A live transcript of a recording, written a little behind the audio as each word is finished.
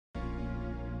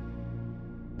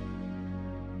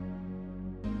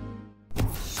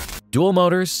Dual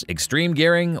motors, extreme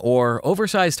gearing, or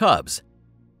oversized hubs,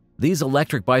 these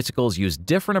electric bicycles use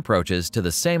different approaches to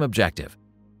the same objective.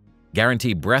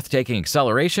 Guarantee breathtaking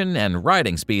acceleration and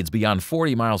riding speeds beyond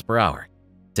 40 miles per hour.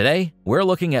 Today, we're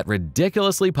looking at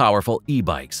ridiculously powerful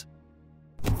e-bikes.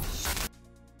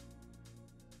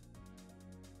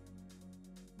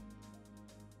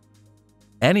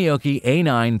 Aniioki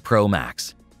A9 Pro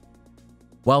Max.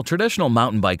 While traditional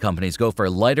mountain bike companies go for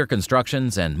lighter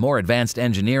constructions and more advanced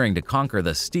engineering to conquer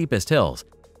the steepest hills,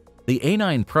 the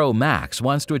A9 Pro Max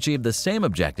wants to achieve the same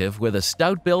objective with a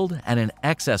stout build and an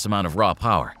excess amount of raw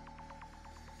power.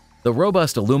 The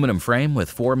robust aluminum frame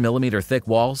with 4mm thick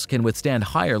walls can withstand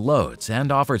higher loads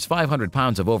and offers 500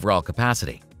 pounds of overall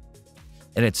capacity.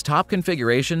 In its top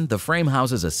configuration, the frame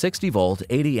houses a 60-volt,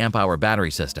 80-amp-hour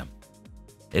battery system.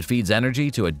 It feeds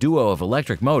energy to a duo of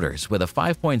electric motors with a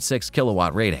 5.6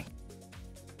 kilowatt rating.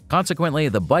 Consequently,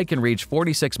 the bike can reach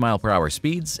 46 mile/hour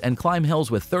speeds and climb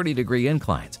hills with 30-degree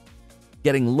inclines,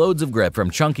 getting loads of grip from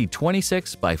chunky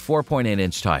 26 by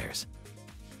 4.8-inch tires.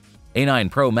 A9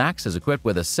 Pro Max is equipped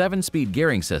with a 7-speed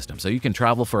gearing system, so you can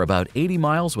travel for about 80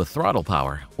 miles with throttle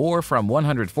power or from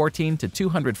 114 to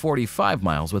 245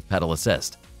 miles with pedal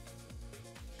assist.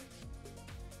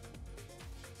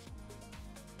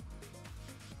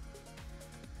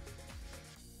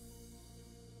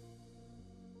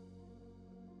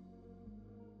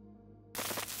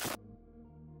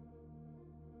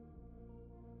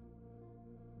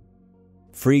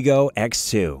 Freego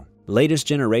X2. Latest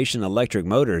generation electric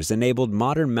motors enabled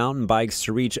modern mountain bikes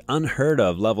to reach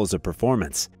unheard-of levels of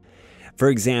performance. For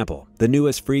example, the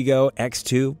newest Freego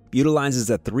X2 utilizes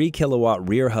a 3-kilowatt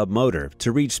rear hub motor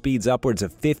to reach speeds upwards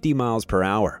of 50 miles per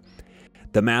hour.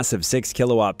 The massive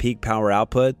 6-kilowatt peak power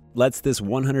output lets this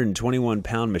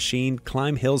 121-pound machine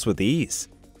climb hills with ease,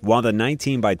 while the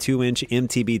 19 by 2-inch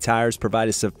MTB tires provide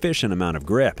a sufficient amount of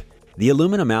grip. The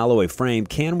aluminum alloy frame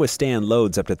can withstand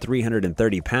loads up to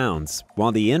 330 pounds,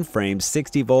 while the in-frame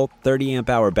 60-volt,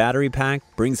 30-amp-hour battery pack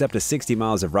brings up to 60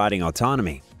 miles of riding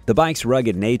autonomy. The bike's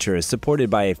rugged nature is supported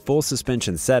by a full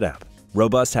suspension setup,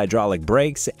 robust hydraulic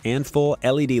brakes, and full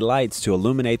LED lights to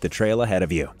illuminate the trail ahead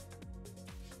of you.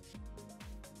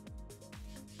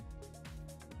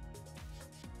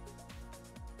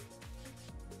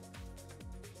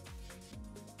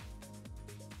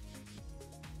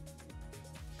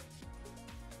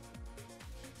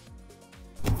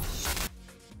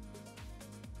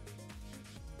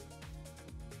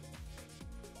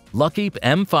 Luckeep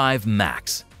M5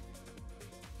 Max.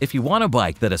 If you want a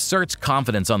bike that asserts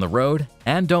confidence on the road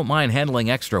and don't mind handling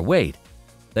extra weight,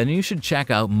 then you should check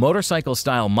out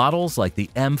motorcycle-style models like the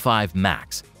M5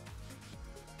 Max.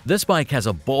 This bike has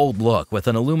a bold look with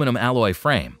an aluminum alloy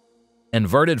frame,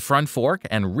 inverted front fork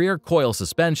and rear coil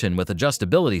suspension with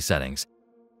adjustability settings,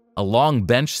 a long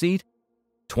bench seat,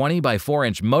 20 by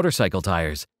 4-inch motorcycle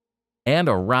tires, and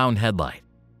a round headlight.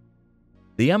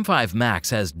 The M5 Max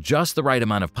has just the right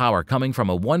amount of power coming from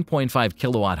a 1.5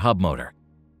 kilowatt hub motor.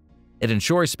 It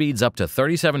ensures speeds up to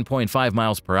 37.5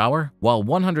 miles per hour, while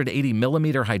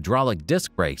 180mm hydraulic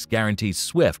disc brakes guarantee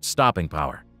swift stopping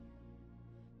power.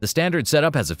 The standard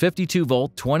setup has a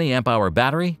 52-volt, 20-amp-hour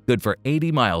battery, good for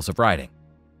 80 miles of riding.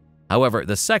 However,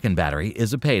 the second battery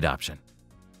is a paid option.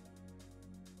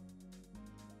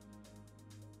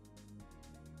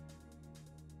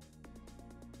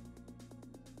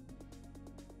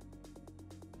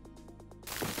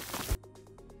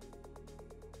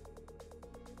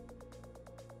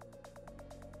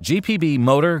 GPB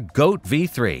Motor Goat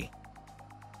V3.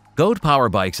 Goat Power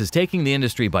Bikes is taking the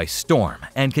industry by storm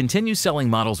and continues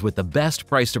selling models with the best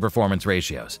price-to-performance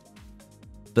ratios.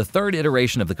 The third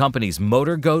iteration of the company's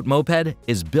Motor Goat moped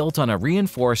is built on a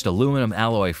reinforced aluminum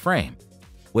alloy frame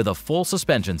with a full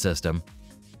suspension system,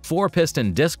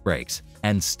 4-piston disc brakes,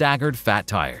 and staggered fat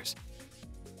tires.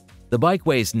 The bike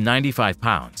weighs 95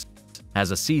 pounds,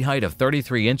 has a seat height of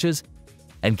 33 inches,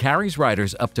 and carries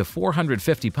riders up to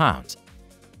 450 pounds.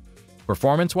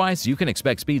 Performance-wise, you can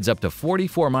expect speeds up to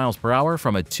 44 miles per hour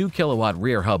from a 2-kilowatt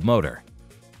rear hub motor.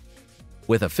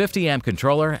 With a 50-amp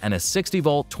controller and a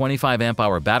 60-volt,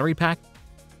 25-amp-hour battery pack,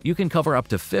 you can cover up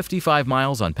to 55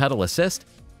 miles on pedal assist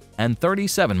and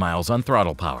 37 miles on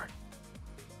throttle power.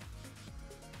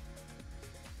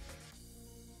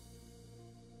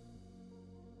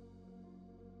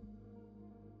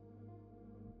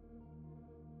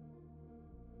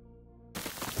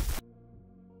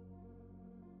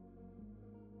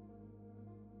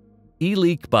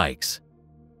 Eleek Bikes.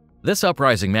 This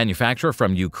uprising manufacturer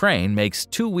from Ukraine makes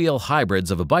two-wheel hybrids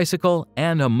of a bicycle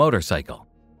and a motorcycle.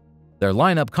 Their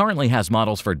lineup currently has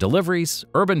models for deliveries,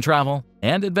 urban travel,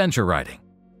 and adventure riding.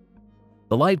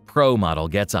 The Light Pro model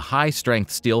gets a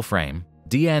high-strength steel frame,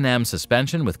 DNM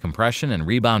suspension with compression and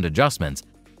rebound adjustments,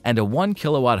 and a 1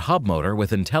 kilowatt hub motor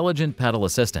with intelligent pedal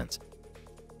assistance.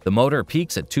 The motor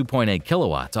peaks at 2.8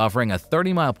 kilowatts, offering a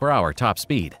 30-mile-per-hour top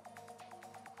speed.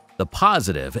 The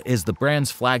positive is the brand's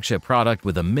flagship product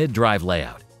with a mid-drive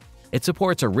layout. It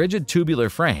supports a rigid tubular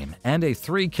frame and a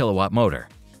 3 kilowatt motor.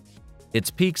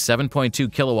 Its peak 7.2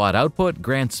 kilowatt output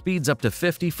grants speeds up to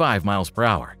 55 miles per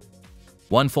hour.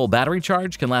 One full battery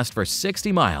charge can last for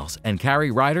 60 miles and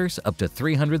carry riders up to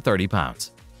 330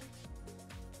 pounds.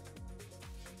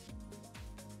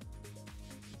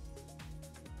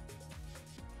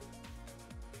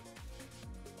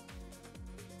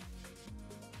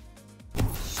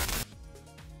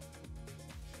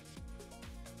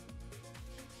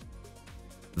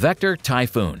 Vector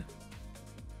Typhoon.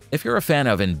 If you're a fan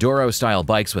of enduro-style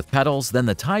bikes with pedals, then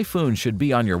the Typhoon should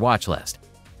be on your watch list.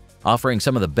 Offering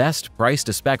some of the best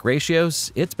price-to-spec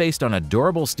ratios, it's based on a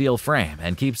durable steel frame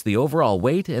and keeps the overall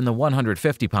weight in the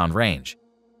 150-pound range.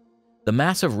 The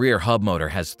massive rear hub motor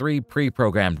has 3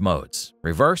 pre-programmed modes: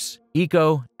 Reverse,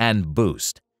 Eco, and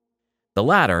Boost. The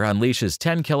latter unleashes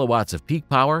 10 kilowatts of peak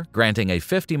power, granting a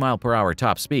 50-mile-per-hour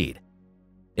top speed.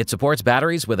 It supports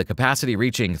batteries with a capacity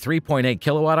reaching 3.8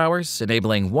 kilowatt-hours,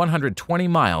 enabling 120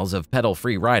 miles of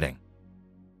pedal-free riding.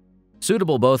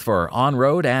 Suitable both for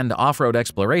on-road and off-road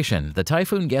exploration, the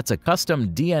Typhoon gets a custom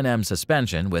DNM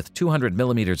suspension with 200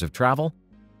 millimeters of travel,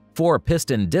 4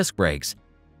 piston disc brakes,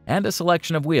 and a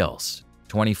selection of wheels,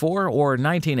 24 or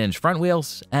 19-inch front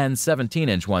wheels and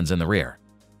 17-inch ones in the rear.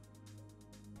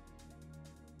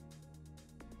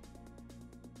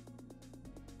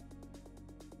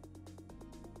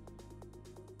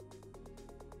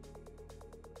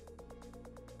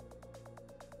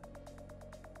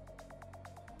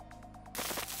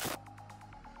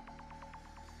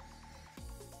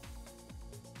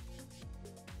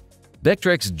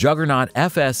 Biktrix Juggernaut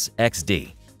FS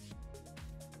XD.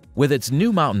 With its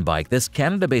new mountain bike, this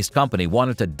Canada-based company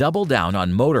wanted to double down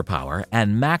on motor power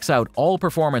and max out all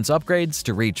performance upgrades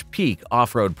to reach peak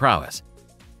off-road prowess.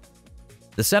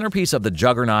 The centerpiece of the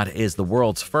Juggernaut is the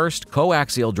world's first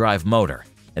coaxial drive motor,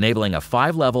 enabling a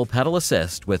 5-level pedal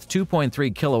assist with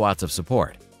 2.3 kilowatts of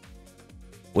support.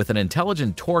 With an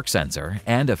intelligent torque sensor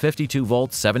and a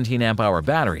 52-volt 17-amp-hour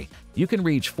battery, you can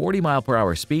reach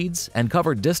 40-mile-per-hour speeds and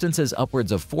cover distances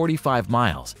upwards of 45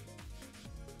 miles.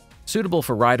 Suitable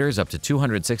for riders up to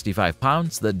 265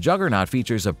 pounds, the Juggernaut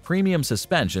features a premium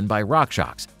suspension by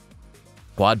RockShox,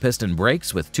 quad-piston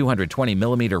brakes with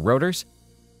 220mm rotors,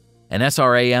 an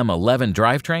SRAM11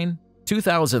 drivetrain,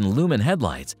 2,000 lumen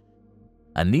headlights,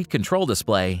 a neat control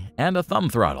display, and a thumb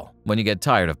throttle when you get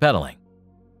tired of pedaling.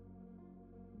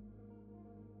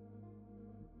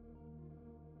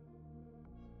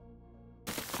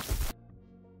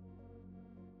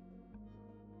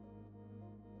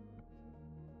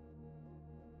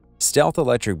 Stealth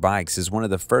Electric Bikes is one of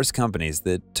the first companies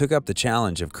that took up the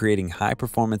challenge of creating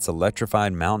high-performance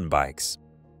electrified mountain bikes.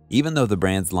 Even though the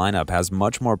brand's lineup has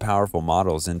much more powerful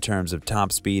models in terms of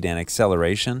top speed and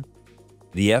acceleration,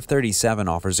 the F37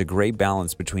 offers a great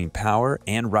balance between power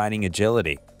and riding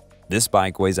agility. This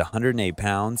bike weighs 108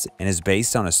 pounds and is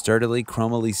based on a sturdily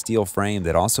chromoly steel frame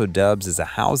that also dubs as a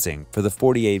housing for the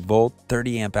 48-volt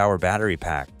 30-amp-hour battery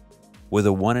pack with a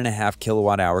 1.5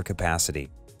 kilowatt-hour capacity.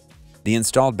 The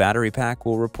installed battery pack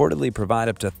will reportedly provide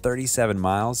up to 37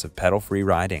 miles of pedal-free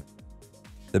riding.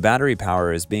 The battery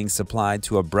power is being supplied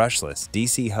to a brushless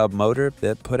DC hub motor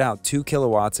that put out 2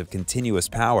 kilowatts of continuous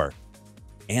power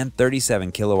and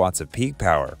 37 kilowatts of peak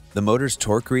power. The motor's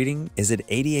torque reading is at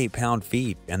 88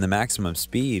 pound-feet, and the maximum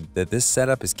speed that this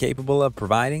setup is capable of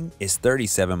providing is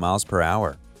 37 miles per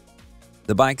hour.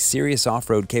 The bike's serious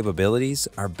off-road capabilities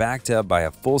are backed up by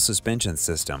a full suspension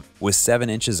system with 7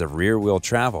 inches of rear-wheel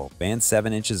travel and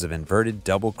 7 inches of inverted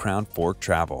double-crown fork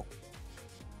travel.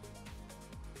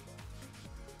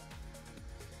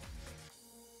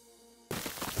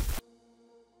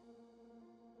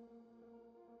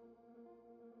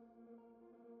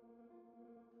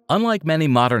 Unlike many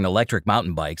modern electric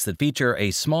mountain bikes that feature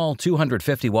a small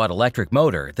 250-watt electric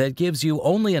motor that gives you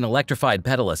only an electrified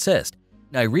pedal assist,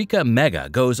 Nireeka Mega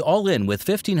goes all in with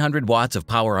 1,500 watts of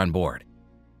power on board.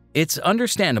 It's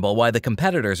understandable why the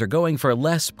competitors are going for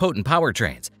less potent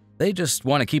powertrains. They just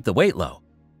want to keep the weight low.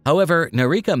 However,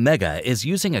 Nireeka Mega is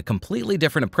using a completely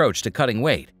different approach to cutting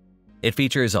weight. It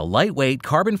features a lightweight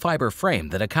carbon fiber frame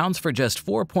that accounts for just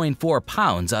 4.4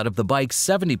 pounds out of the bike's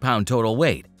 70-pound total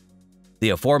weight. The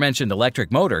aforementioned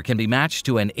electric motor can be matched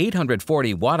to an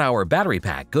 840 watt-hour battery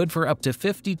pack good for up to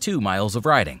 52 miles of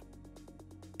riding.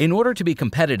 In order to be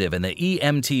competitive in the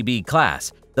EMTB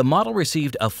class, The model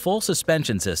received a full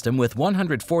suspension system with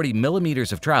 140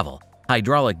 millimeters of travel,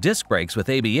 hydraulic disc brakes with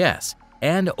ABS,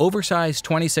 and oversized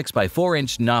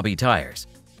 26x4-inch knobby tires.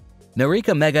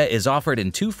 Nireeka Mega is offered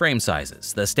in two frame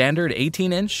sizes, the standard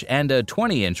 18-inch and a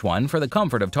 20-inch one for the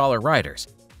comfort of taller riders.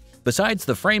 Besides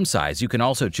the frame size, you can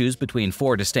also choose between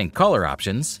 4 distinct color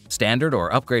options, standard or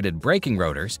upgraded braking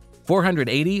rotors,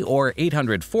 480 or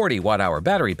 840 watt-hour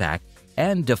battery pack,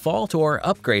 and default or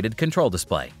upgraded control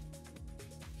display.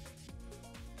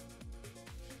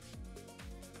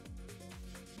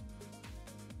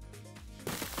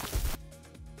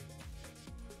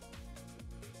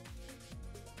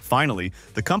 Finally,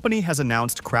 the company has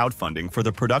announced crowdfunding for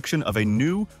the production of a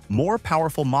new, more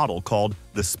powerful model called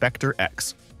the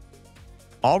Spectrx.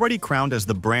 Already crowned as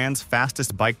the brand's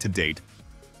fastest bike to date,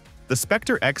 the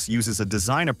Spectrx uses a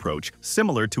design approach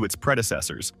similar to its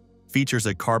predecessors, features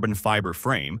a carbon fiber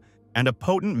frame, and a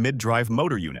potent mid-drive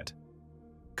motor unit.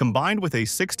 Combined with a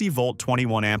 60-volt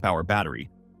 21-amp-hour battery,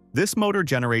 this motor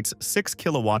generates 6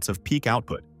 kilowatts of peak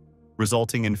output,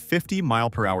 resulting in 50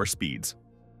 mile-per-hour speeds.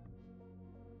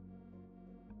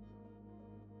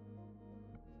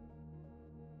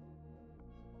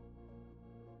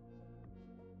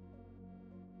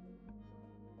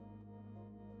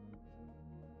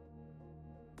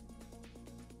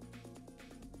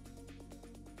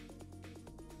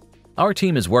 Our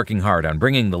team is working hard on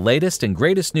bringing the latest and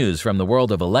greatest news from the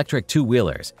world of electric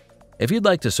two-wheelers. If you'd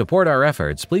like to support our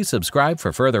efforts, please subscribe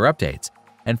for further updates,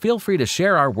 and feel free to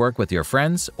share our work with your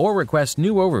friends or request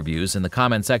new overviews in the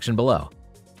comment section below.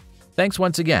 Thanks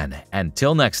once again, and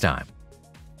till next time.